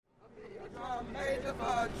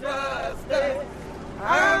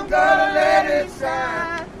I'm gonna let it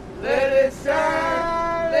shine, let it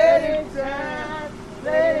shine, let it shine,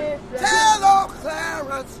 let it shine. Tell old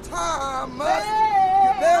Clarence Thomas,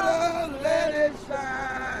 you better let it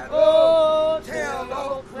shine. Oh, tell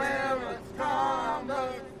old Clarence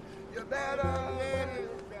Thomas, you better let it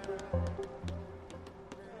shine.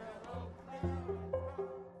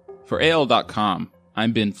 For AL.com,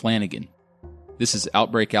 I'm Ben Flanagan. This is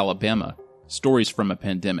Outbreak Alabama, Stories from a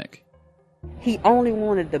Pandemic. He only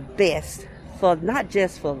wanted the best for not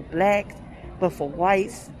just for blacks, but for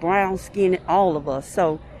whites, brown skin, all of us.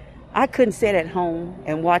 So I couldn't sit at home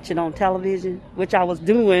and watch it on television, which I was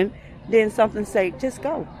doing. Then something say, just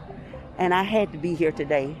go. And I had to be here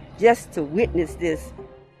today just to witness this.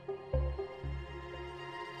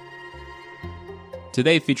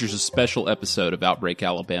 Today features a special episode of Outbreak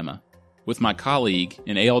Alabama with my colleague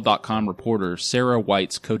and AL.com reporter Sarah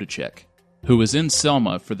Weitz-Kodachek, who was in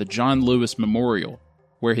Selma for the John Lewis Memorial,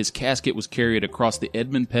 where his casket was carried across the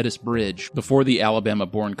Edmund Pettus Bridge before the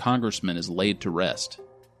Alabama-born congressman is laid to rest.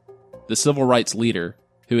 The civil rights leader,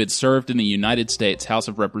 who had served in the United States House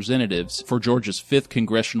of Representatives for Georgia's 5th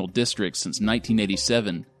Congressional District since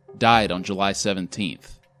 1987, died on July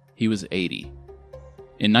 17th. He was 80.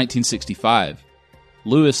 In 1965,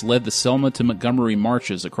 Lewis led the Selma to Montgomery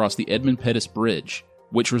marches across the Edmund Pettus Bridge,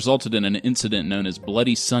 which resulted in an incident known as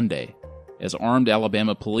Bloody Sunday, as armed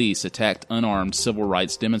Alabama police attacked unarmed civil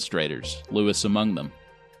rights demonstrators, Lewis among them.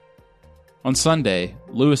 On Sunday,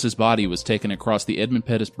 Lewis's body was taken across the Edmund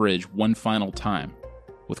Pettus Bridge one final time,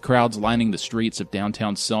 with crowds lining the streets of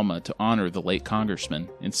downtown Selma to honor the late congressman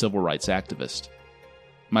and civil rights activist.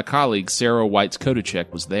 My colleague Sarah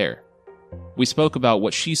Weitz-Kodachek was there. We spoke about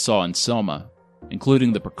what she saw in Selma,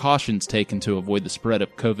 including the precautions taken to avoid the spread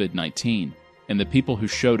of COVID-19, and the people who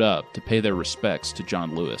showed up to pay their respects to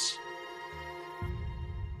John Lewis.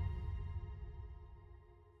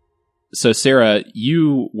 So, Sarah,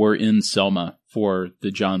 you were in Selma for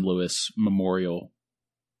the John Lewis Memorial.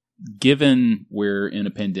 Given we're in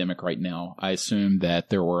a pandemic right now, I assume that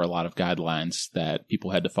there were a lot of guidelines that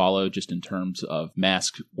people had to follow just in terms of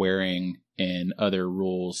mask wearing and other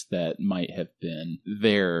rules that might have been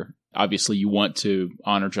there. Obviously, you want to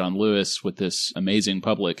honor John Lewis with this amazing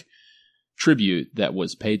public tribute that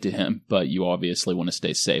was paid to him, but you obviously want to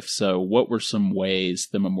stay safe. So what were some ways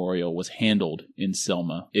the memorial was handled in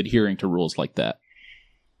Selma, adhering to rules like that?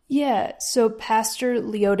 Yeah, so Pastor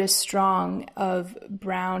Leotis Strong of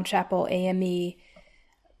Brown Chapel AME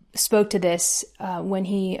spoke to this when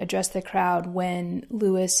he addressed the crowd when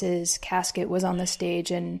Lewis's casket was on the stage,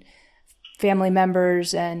 and family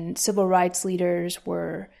members and civil rights leaders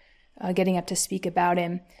were getting up to speak about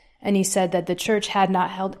him. And he said that the church had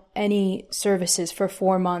not held any services for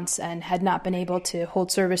 4 months and had not been able to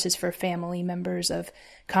hold services for family members of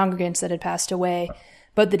congregants that had passed away.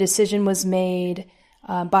 But the decision was made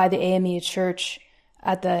by the AME Church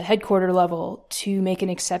at the headquarter level to make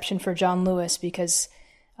an exception for John Lewis because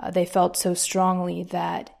they felt so strongly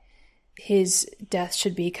that his death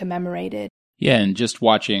should be commemorated. Yeah, and just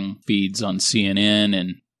watching feeds on CNN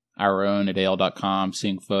and our own at AL.com,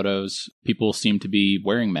 seeing photos, people seem to be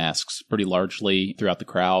wearing masks pretty largely throughout the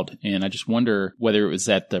crowd. And I just wonder whether it was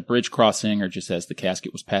at the bridge crossing or just as the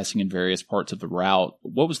casket was passing in various parts of the route,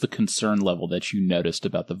 what was the concern level that you noticed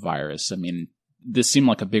about the virus? I mean, this seemed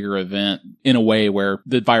like a bigger event in a way where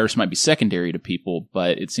the virus might be secondary to people,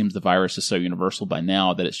 but it seems the virus is so universal by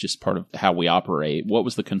now that it's just part of how we operate. What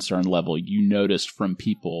was the concern level you noticed from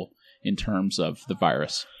people in terms of the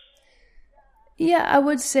virus? Yeah, I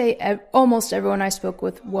would say almost everyone I spoke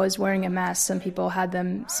with was wearing a mask. Some people had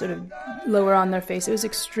them sort of lower on their face. It was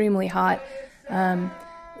extremely hot.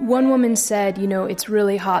 One woman said, it's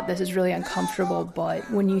really hot. This is really uncomfortable. But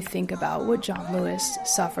when you think about what John Lewis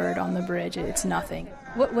suffered on the bridge, it's nothing.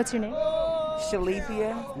 What's your name?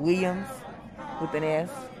 Shalithia Williams with an S.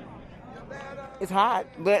 It's hot,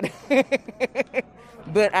 but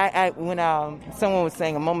but I when someone was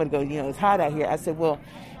saying a moment ago, it's hot out here, I said, well,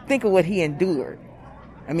 think of what he endured.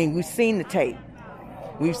 I mean, we've seen the tape.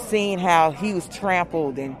 We've seen how he was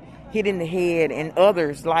trampled and hit in the head and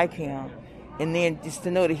others like him. And then just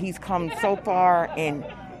to know that he's come so far and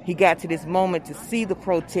he got to this moment to see the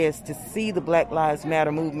protest, to see the Black Lives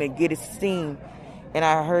Matter movement get its steam. And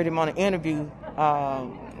I heard him on an interview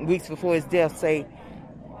weeks before his death say,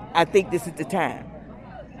 I think this is the time.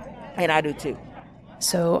 And I do too.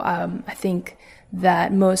 So I think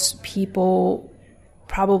that most people,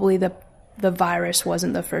 probably the virus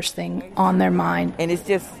wasn't the first thing on their mind. And it's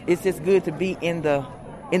just good to be in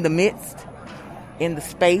the midst, in the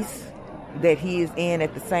space that he is in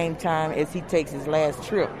at the same time as he takes his last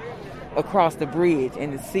trip across the bridge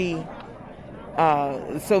and to see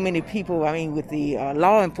so many people, I mean, with the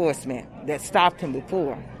law enforcement that stopped him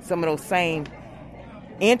before. Some of those same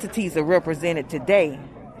entities are represented today,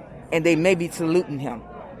 and they may be saluting him.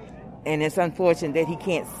 And it's unfortunate that he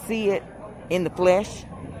can't see it in the flesh,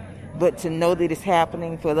 but to know that it's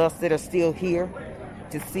happening for us that are still here,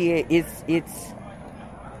 to see it, it's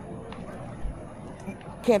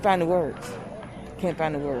can't find the words. Can't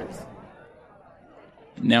find the words.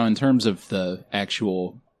 Now, in terms of the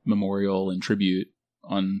actual memorial and tribute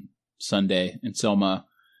on Sunday in Selma,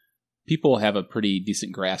 people have a pretty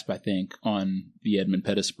decent grasp, I think, on the Edmund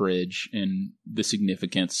Pettus Bridge and the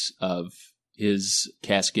significance of his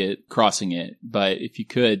casket crossing it. But if you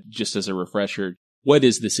could, just as a refresher, what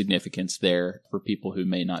is the significance there for people who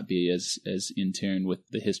may not be as in tune with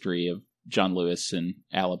the history of John Lewis and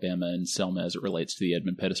Alabama and Selma as it relates to the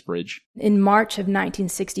Edmund Pettus Bridge? In March of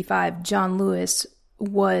 1965, John Lewis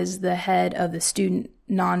was the head of the Student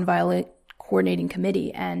Nonviolent Coordinating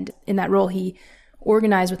Committee, and in that role he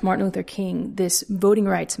organized with Martin Luther King this voting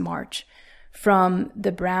rights march from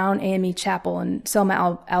the Brown AME Chapel in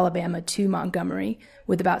Selma, Alabama to Montgomery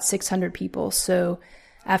with about 600 people. So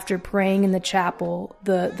after praying in the chapel,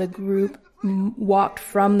 the group walked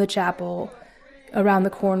from the chapel around the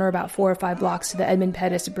corner about 4 or 5 blocks to the Edmund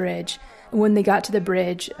Pettus Bridge. When they got to the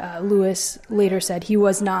bridge, Lewis later said he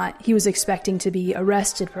was expecting to be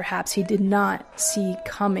arrested perhaps. He did not see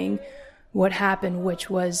coming what happened, which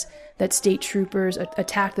was that state troopers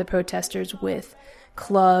attacked the protesters with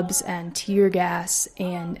clubs and tear gas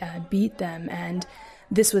and beat them. And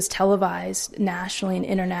this was televised nationally and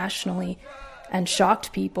internationally and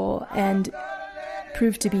shocked people and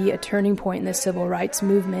proved to be a turning point in the civil rights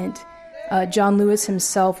movement. John Lewis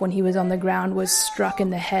himself, when he was on the ground, was struck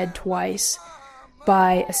in the head twice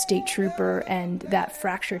by a state trooper, and that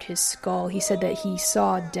fractured his skull. He said that he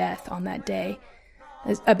saw death on that day.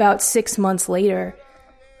 About 6 months later,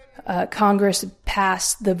 Congress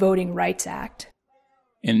passed the Voting Rights Act.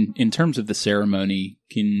 And in terms of the ceremony,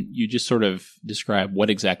 can you just sort of describe what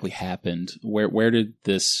exactly happened? Where did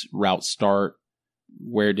this route start?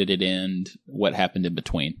 Where did it end? What happened in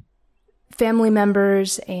between? Family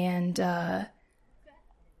members and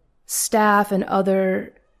staff and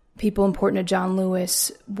other people important to John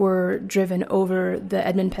Lewis were driven over the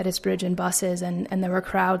Edmund Pettus Bridge in buses, and there were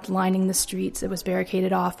crowds lining the streets. It was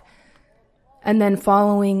barricaded off. And then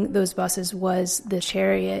following those buses was the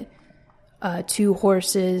chariot, 2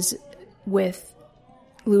 horses with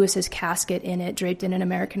Lewis's casket in it, draped in an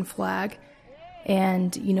American flag.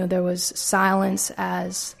 And, there was silence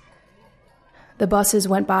as the buses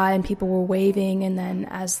went by and people were waving, and then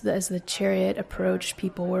as the chariot approached,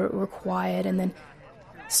 people were quiet and then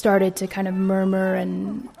started to kind of murmur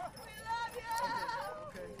and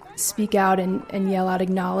speak out and yell out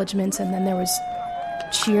acknowledgments, and then there was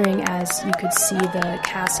cheering as you could see the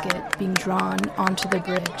casket being drawn onto the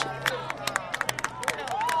bridge.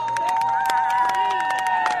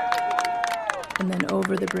 And then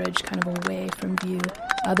over the bridge, kind of away from view.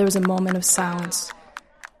 There was a moment of silence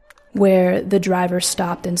where the driver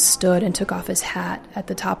stopped and stood and took off his hat at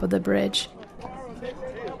the top of the bridge.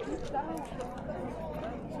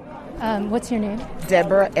 What's your name?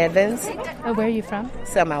 Deborah Evans. Oh, where are you from?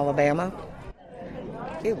 Selma, Alabama.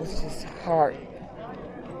 It was just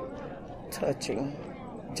heart-touching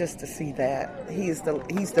just to see that. He's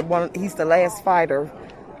the last fighter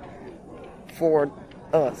for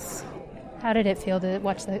us. How did it feel to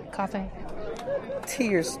watch the coffin?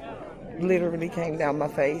 Tears literally came down my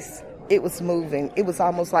face. It was moving. It was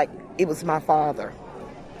almost like it was my father.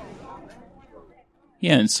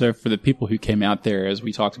 Yeah, and so for the people who came out there, as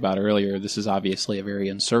we talked about earlier, this is obviously a very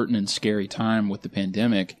uncertain and scary time with the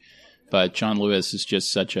pandemic, but John Lewis is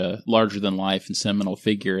just such a larger-than-life and seminal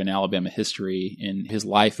figure in Alabama history, and his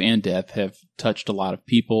life and death have touched a lot of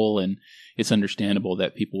people, and it's understandable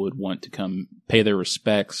that people would want to come pay their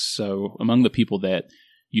respects. So among the people that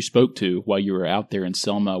you spoke to while you were out there in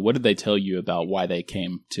Selma, what did they tell you about why they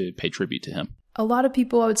came to pay tribute to him? A lot of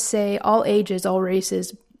people, I would say, all ages, all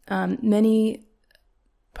races, many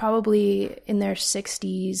probably in their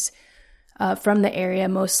 60s, from the area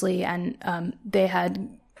mostly, and they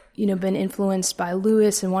had, been influenced by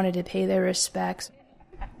Lewis and wanted to pay their respects.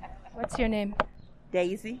 What's your name?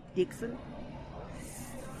 Daisy Dixon.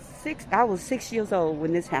 I was 6 years old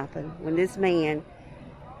when this happened, when this man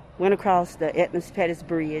went across the Edmund Pettus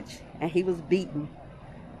Bridge and he was beaten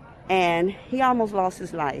and he almost lost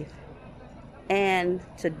his life. And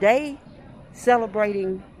today,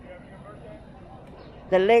 celebrating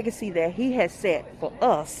the legacy that he has set for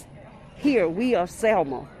us here, we are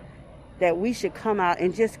Selma, that we should come out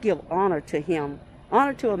and just give honor to him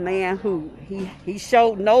Honor to a man who he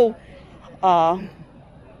showed no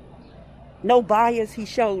bias. He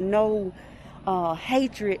showed no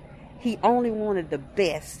hatred. He only wanted the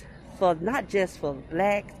best for not just for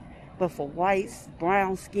blacks, but for whites,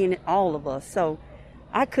 brown skinned, all of us. So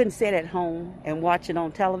I couldn't sit at home and watch it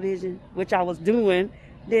on television, which I was doing.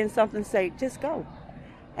 Then something say, just go.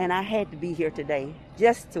 And I had to be here today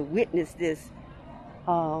just to witness this.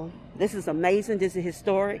 This is amazing. This is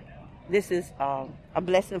historic. This is a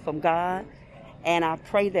blessing from God. And I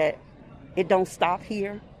pray that it don't stop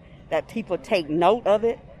here, that people take note of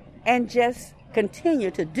it and just continue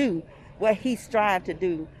to do what he strived to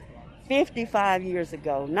do 55 years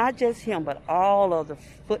ago. Not just him, but all of the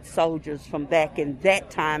foot soldiers from back in that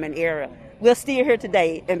time and era. We're still here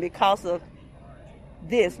today, and because of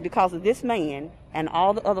this man and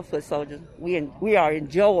all the other foot soldiers, we are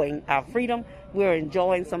enjoying our freedom. We're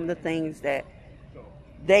enjoying some of the things that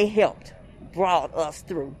they brought us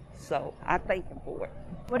through. So I thank him for it.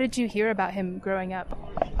 What did you hear about him growing up?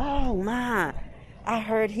 Oh, my. I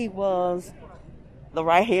heard he was the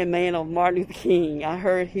right-hand man of Martin Luther King. I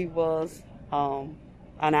heard he was an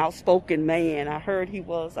outspoken man. I heard he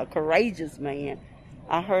was a courageous man.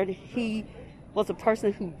 I heard he was a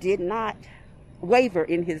person who did not waver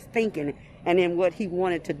in his thinking and in what he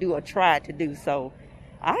wanted to do or tried to do. So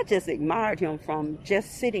I just admired him from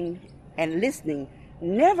just sitting and listening.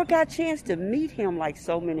 Never got a chance to meet him like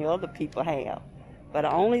so many other people have. But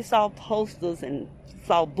I only saw posters and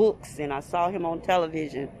saw books, and I saw him on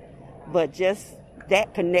television. But just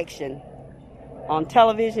that connection on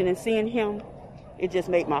television and seeing him, it just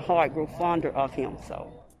made my heart grow fonder of him. So,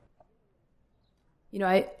 you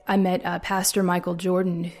know, I met Pastor Michael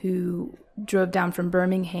Jordan, who drove down from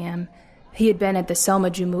Birmingham. He had been at the Selma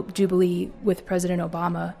Jubilee with President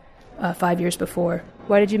Obama 5 years before.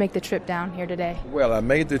 Why did you make the trip down here today? Well, I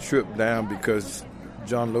made the trip down because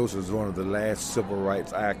John Lewis is one of the last civil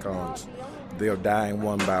rights icons. They're dying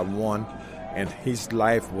one by one, and his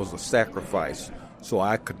life was a sacrifice so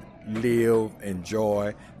I could live,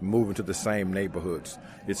 enjoy, move into the same neighborhoods.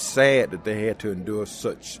 It's sad that they had to endure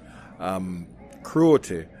such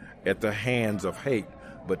cruelty at the hands of hate,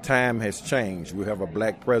 but time has changed. We have a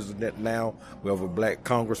black president now, we have a black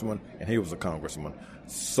congressman, and he was a congressman.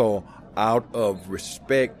 So out of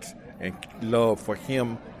respect and love for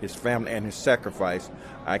him, his family, and his sacrifice,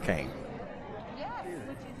 I came.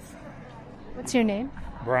 What's your name?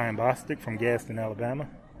 Brian Bostic from Gaston, Alabama.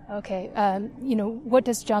 Okay. You know, what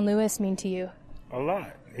does John Lewis mean to you? A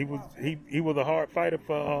lot. He was a hard fighter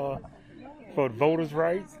for voters'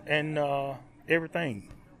 rights and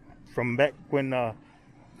everything. From back when I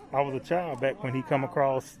was a child, back when he come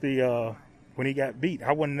across when he got beat.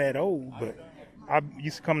 I wasn't that old, but I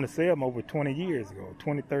used to come to Selma over 20 years ago,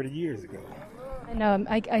 20, 30 years ago. And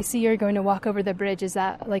I see you're going to walk over the bridge. Is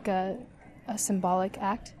that like a symbolic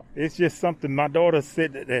act? It's just something. My daughter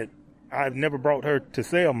said that I've never brought her to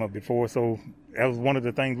Selma before, so that was one of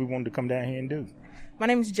the things we wanted to come down here and do. My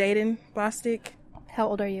name is Jaden Bostic. How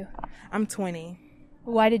old are you? I'm 20.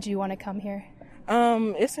 Why did you want to come here?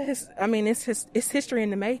 It's history in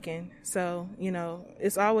the making. So, you know,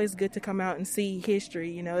 it's always good to come out and see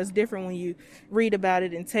history. You know, it's different when you read about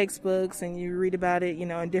it in textbooks and you read about it, you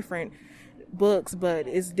know, in different books, but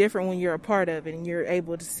it's different when you're a part of it and you're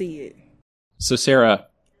able to see it. So, Sarah,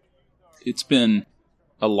 it's been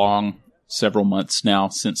a long several months now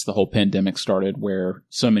since the whole pandemic started, where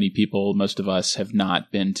so many people, most of us, have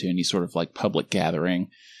not been to any sort of like public gathering,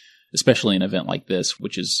 especially an event like this,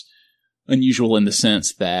 which is unusual in the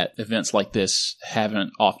sense that events like this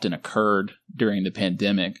haven't often occurred during the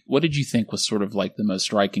pandemic. What did you think was sort of like the most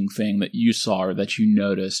striking thing that you saw or that you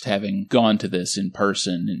noticed having gone to this in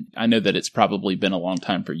person? And I know that it's probably been a long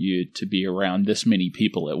time for you to be around this many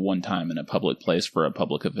people at one time in a public place for a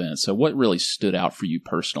public event. So what really stood out for you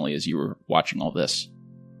personally as you were watching all this?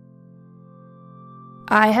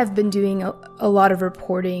 I have been doing a lot of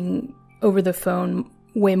reporting over the phone,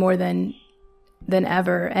 way more than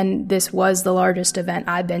ever, and this was the largest event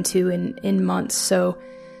I've been to in months. So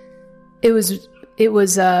it was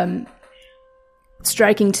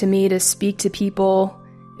striking to me to speak to people.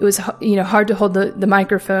 It was, you know, hard to hold the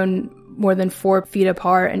microphone more than 4 feet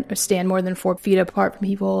apart and stand more than 4 feet apart from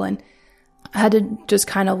people, and I had to just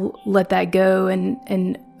kind of let that go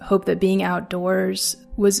and hope that being outdoors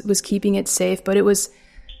was keeping it safe. But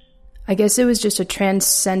I guess it was just a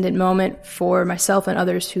transcendent moment for myself and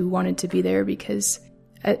others who wanted to be there, because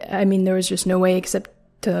I mean, there was just no way except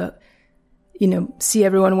to, you know, see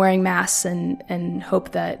everyone wearing masks and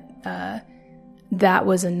hope that that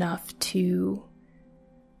was enough to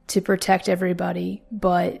protect everybody.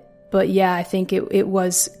 But But yeah, I think it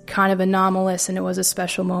was kind of anomalous, and it was a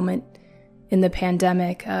special moment in the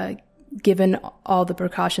pandemic, given all the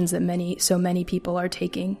precautions that so many people are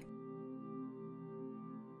taking.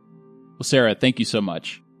 Well, Sarah, thank you so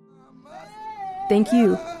much. Thank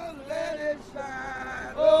you.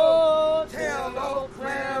 Oh, tell old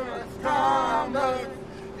Clarence Thomas,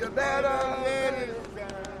 you better let it shine.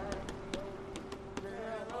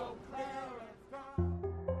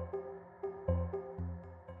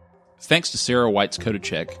 Thanks to Sarah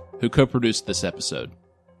Weitz-Kotuchek, who co-produced this episode.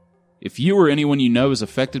 If you or anyone you know is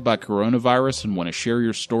affected by coronavirus and want to share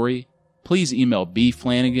your story, please email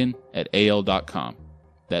bflanagan@al.com.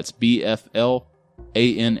 That's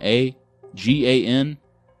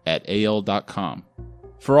BFLANAGAN@al.com.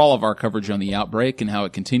 For all of our coverage on the outbreak and how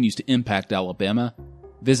it continues to impact Alabama,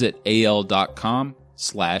 visit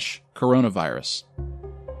al.com/coronavirus.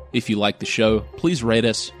 If you like the show, please rate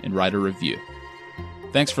us and write a review.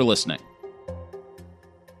 Thanks for listening.